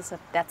 Peace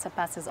that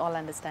surpasses all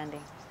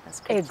understanding.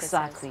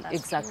 Exactly,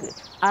 exactly.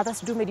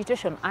 Others do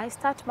meditation. I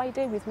start my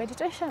day with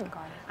meditation.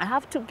 I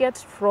have to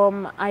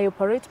I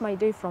operate my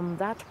day from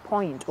that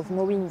point of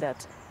knowing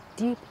that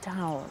deep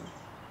down,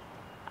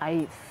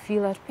 I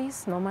feel at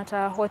peace no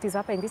matter what is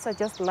happening. These are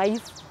just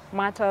life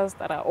matters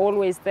that are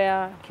always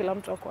there. Kila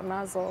mtu ako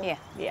nazo. Yeah.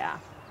 Yeah.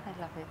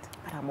 I love it.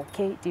 But I'm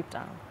okay deep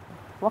down.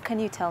 What can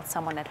you tell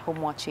someone at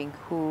home watching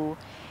who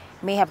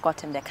may have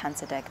gotten their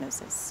cancer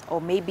diagnosis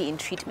or may be in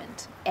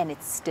treatment and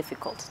it's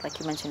difficult? Like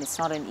you mentioned, it's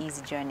not an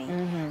easy journey.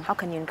 How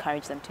can you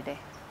encourage them today?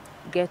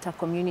 Get a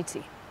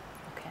community.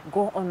 Okay.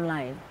 Go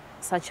online.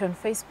 Search on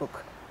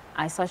Facebook.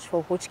 I searched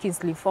for Hodgkin's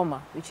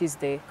lymphoma, which is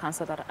the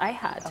cancer that I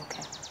had.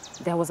 Okay.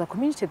 There was a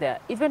community there.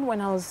 Even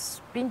when I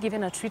was being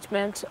given a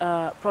treatment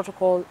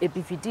protocol,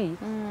 ABVD,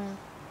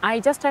 I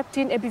just typed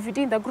in ABVD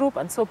in the group,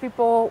 and so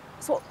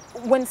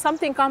when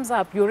something comes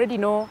up, you already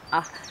know,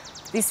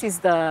 these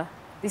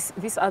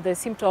are the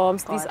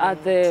symptoms, these are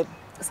the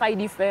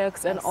side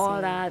effects and all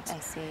that. I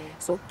see.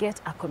 So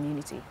get a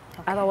community.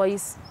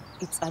 Otherwise,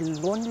 it's a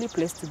lonely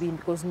place to be in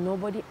because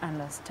nobody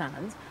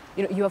understands.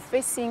 You know, you are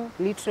facing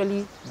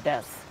literally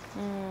death.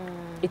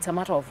 It's a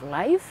matter of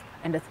life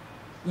and death.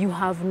 You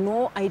have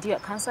no idea.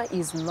 Cancer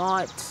is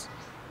not,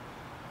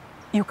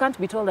 you can't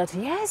be told that,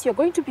 yes, you're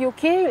going to be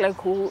okay. Like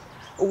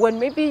when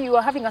maybe you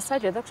are having a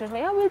surgery, the doctor's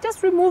like, yeah, we'll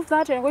just remove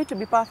that and you're going to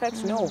be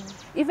perfect. No.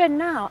 Even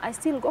now, I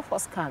still go for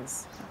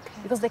scans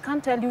because they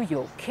can't tell you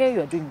you're okay,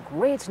 you're doing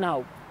great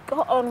now.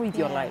 Go on with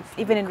your life.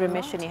 Even in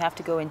remission, you have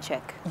to go and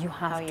check. You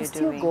have to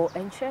still go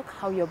and check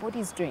how your body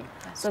is doing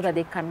so that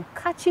they can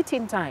catch it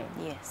in time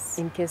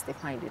in case they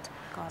find it.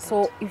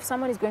 So if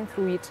someone is going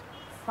through it,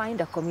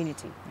 find a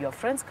community. Your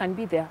friends can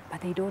be there,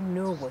 but they don't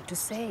know what to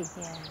say.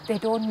 They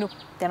don't know.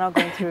 They're not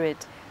going through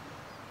it.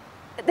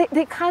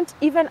 They can't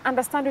even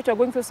understand what you're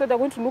going through, so they're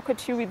going to look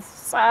at you with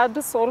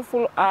sad,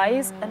 soulful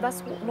eyes, and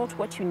that's not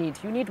what you need.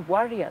 You need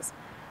warriors.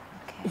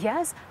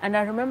 Yes, and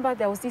I remember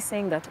there was this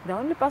saying that the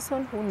only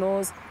person who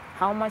knows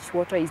how much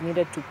water is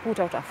needed to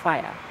put out a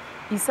fire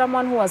is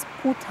someone who has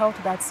put out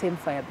that same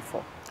fire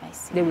before. I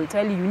see. They will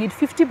tell you need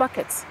 50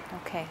 buckets.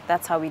 Okay,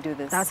 that's how we do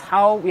this. That's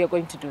how we are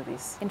going to do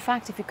this. In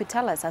fact, if you could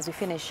tell us as we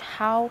finish,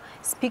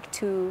 speak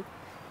to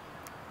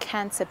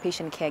cancer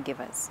patient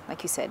caregivers.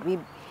 Like you said, we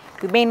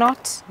may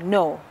not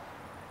know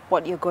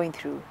what you're going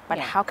through, but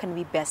how can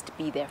we best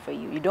be there for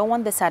you? You don't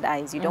want the sad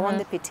eyes, you don't want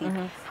the pity.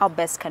 How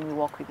best can we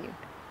walk with you?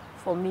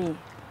 For me,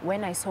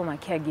 when I saw my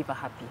caregiver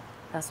happy,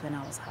 that's when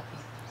I was happy.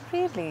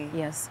 Really?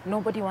 Yes.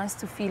 Nobody wants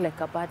to feel like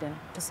a burden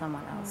to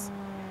someone else.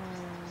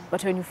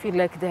 But when you feel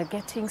like they're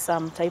getting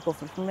some type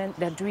of improvement,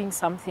 they're doing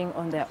something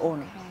on their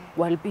own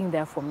while being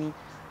there for me,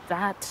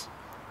 that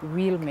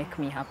will make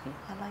me happy.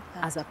 I like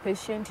that. As a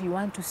patient, you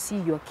want to see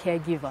your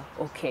caregiver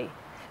okay.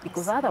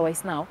 Because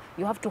otherwise now,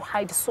 you have to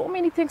hide so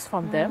many things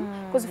from them.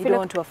 Because you don't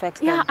want to affect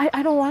them. Yeah,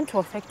 I don't want to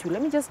affect you.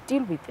 Let me just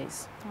deal with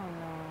this. Oh,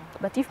 no.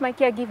 But if my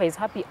caregiver is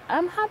happy,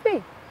 I'm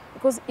happy.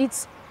 Because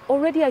it's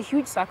already a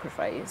huge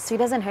sacrifice. So it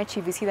doesn't hurt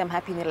you if you see them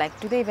happy and you're like,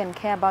 do they even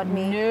care about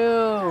me?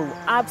 No,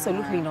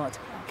 absolutely not.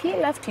 He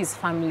left his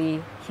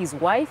family, his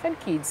wife and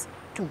kids,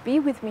 to be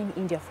with me in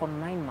India for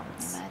 9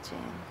 months. Imagine.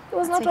 He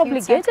was not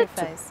obligated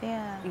to.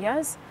 Yeah.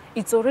 Yes,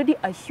 it's already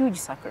a huge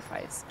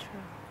sacrifice. True.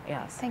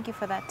 Yes. Thank you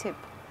for that tip.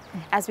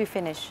 As we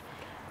finish,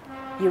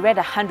 you read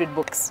 100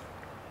 books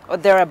or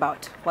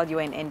thereabout while you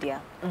were in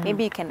India.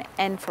 Maybe you can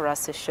end for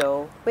us a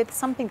show with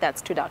something that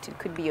stood out. It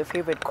could be your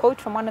favorite quote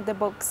from one of the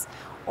books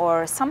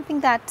or something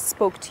that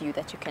spoke to you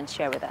that you can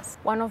share with us.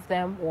 One of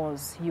them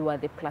was You Are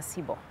the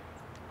Placebo.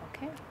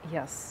 Okay.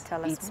 Yes.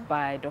 Tell us It's more.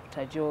 by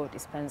Dr. Joe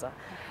Dispenza.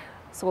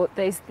 So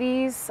there's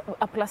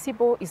a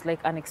placebo is like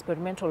an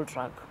experimental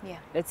drug. Yeah.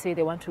 Let's say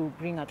they want to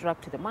bring a drug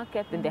to the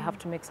market, then they have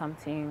to make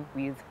something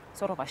with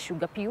sort of a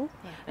sugar pill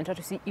and try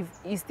to see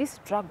is this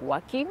drug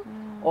working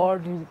or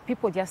do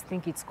people just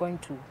think it's going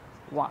to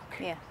work?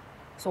 Yeah.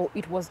 So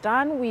it was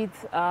done with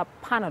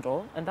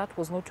Panadol, and that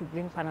was not to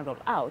bring Panadol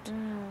out,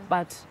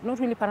 but not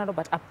really Panadol,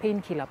 but a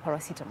painkiller,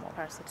 paracetamol.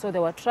 So they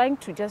were trying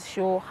to just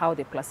show how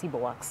the placebo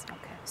works.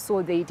 Okay.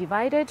 So they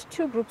divided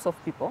 2 groups of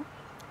people.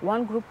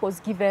 One group was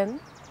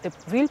given the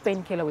real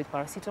painkiller with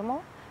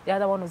paracetamol. The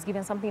other one was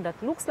given something that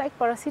looks like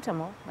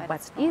paracetamol,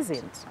 but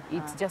isn't.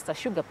 It's just a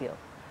sugar pill.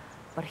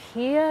 But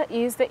here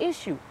is the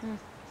issue.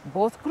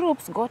 Both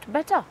groups got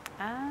better.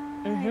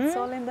 It's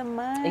all in the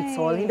mind. It's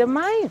all in the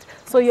mind.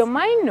 So your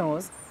mind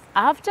knows,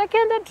 I've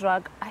taken the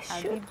drug, I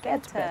should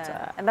get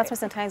better. And that's why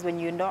sometimes when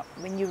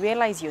you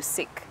realize you're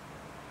sick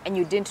and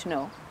you didn't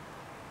know,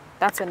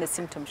 that's when the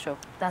symptoms show.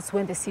 That's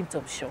when the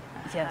symptoms show.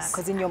 Yes.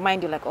 Because in your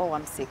mind you're like, oh,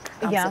 I'm sick.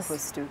 I'm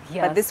supposed to.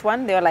 Yes. But this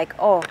one, they're like,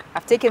 oh,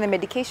 I've taken the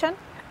medication,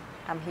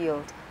 I'm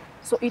healed.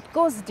 So it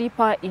goes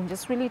deeper in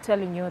just really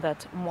telling you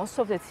that most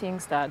of the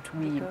things that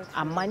we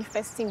are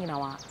manifesting in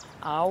our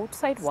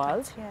outside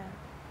world,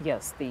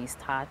 yes, they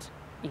start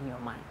in your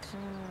mind.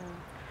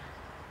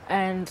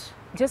 And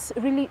just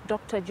really,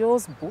 Dr.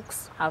 Joe's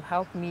books have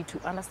helped me to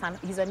understand.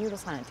 He's a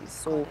neuroscientist,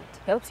 so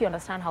helps you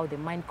understand how the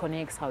mind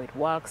connects, how it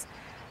works.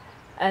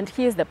 And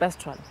here's the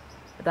best one,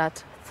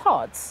 that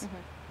thoughts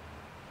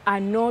are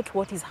not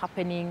what is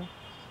happening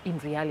in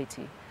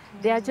reality.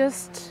 They are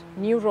just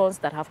neurons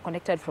that have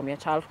connected from your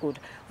childhood.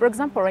 For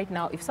example, right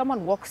now, if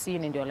someone walks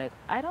in and you're like,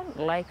 I don't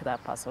like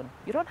that person,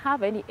 you don't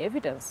have any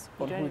evidence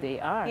on who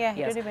they are. Yeah,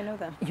 you don't even know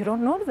them. You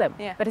don't know them.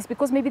 But it's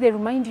because maybe they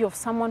remind you of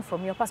someone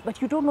from your past,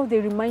 but you don't know they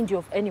remind you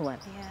of anyone.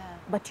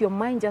 But your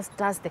mind just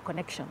does the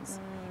connections.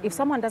 If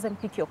someone doesn't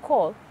pick your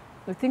call,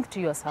 you think to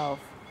yourself,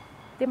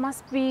 they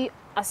must be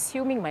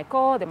assuming my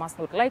call, they must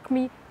not like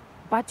me,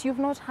 but you've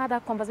not had a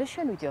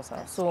conversation with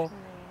yourself. So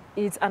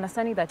it's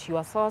understanding that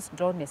your thoughts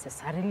don't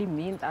necessarily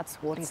mean that's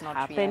what is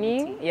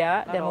happening.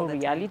 They're not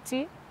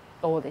reality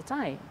all the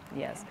time.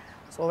 Yes.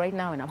 So right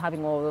now, when I'm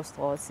having all those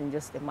thoughts and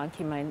just the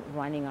monkey mind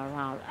running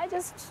around, I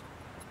just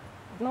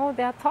know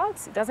they're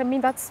thoughts. It doesn't mean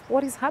that's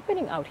what is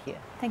happening out here.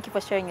 Thank you for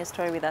sharing your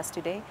story with us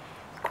today.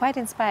 Quite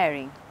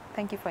inspiring.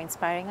 Thank you for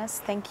inspiring us.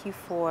 Thank you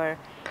for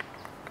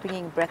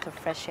bringing a breath of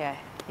fresh air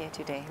here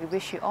today. We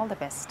wish you all the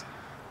best.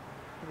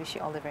 We wish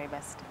you all the very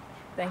best.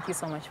 Thank you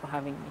so much for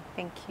having me.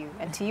 Thank you.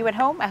 And to you at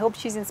home, I hope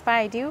she's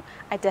inspired you.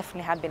 I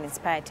definitely have been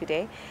inspired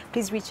today.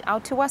 Please reach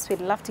out to us. We'd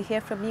love to hear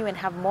from you and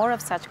have more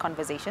of such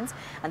conversations.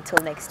 Until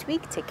next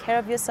week, take care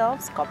of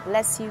yourselves. God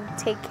bless you.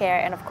 Take care.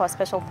 And of course,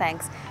 special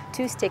thanks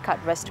to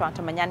Steakout Restaurant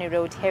on Manyani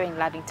Road here in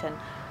Lavington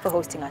for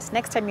hosting us.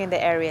 Next time you're in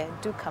the area,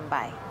 do come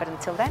by. But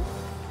until then,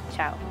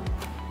 ciao.